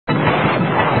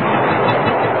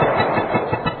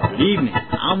Good evening.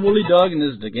 I'm Wooly Dog, and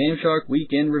this is the Gameshark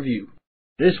Weekend Review.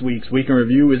 This week's Weekend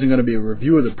Review isn't going to be a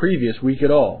review of the previous week at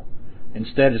all.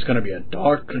 Instead, it's going to be a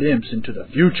dark glimpse into the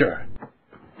future.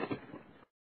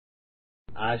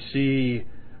 I see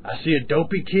a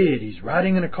dopey kid. He's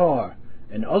riding in a car.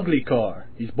 An ugly car.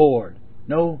 He's bored.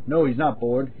 No, he's not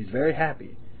bored. He's very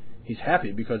happy. He's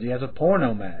happy because he has a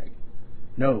porno mag.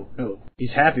 No. He's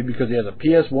happy because he has a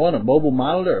PS1, a mobile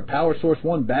monitor, a Power Source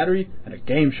 1 battery, and a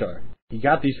Gameshark. He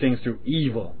got these things through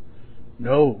evil.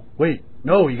 No,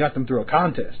 he got them through a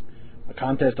contest. A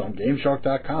contest on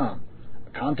Gameshark.com.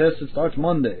 A contest that starts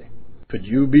Monday. Could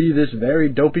you be this very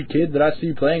dopey kid that I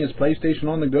see playing his PlayStation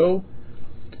on the go?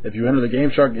 If you enter the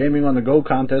Gameshark Gaming on the Go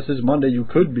contest this Monday, you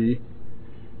could be.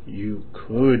 You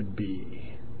could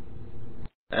be.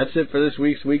 That's it for this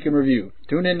week's Week in Review.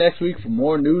 Tune in next week for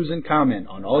more news and comment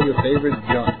on all your favorite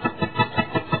junk.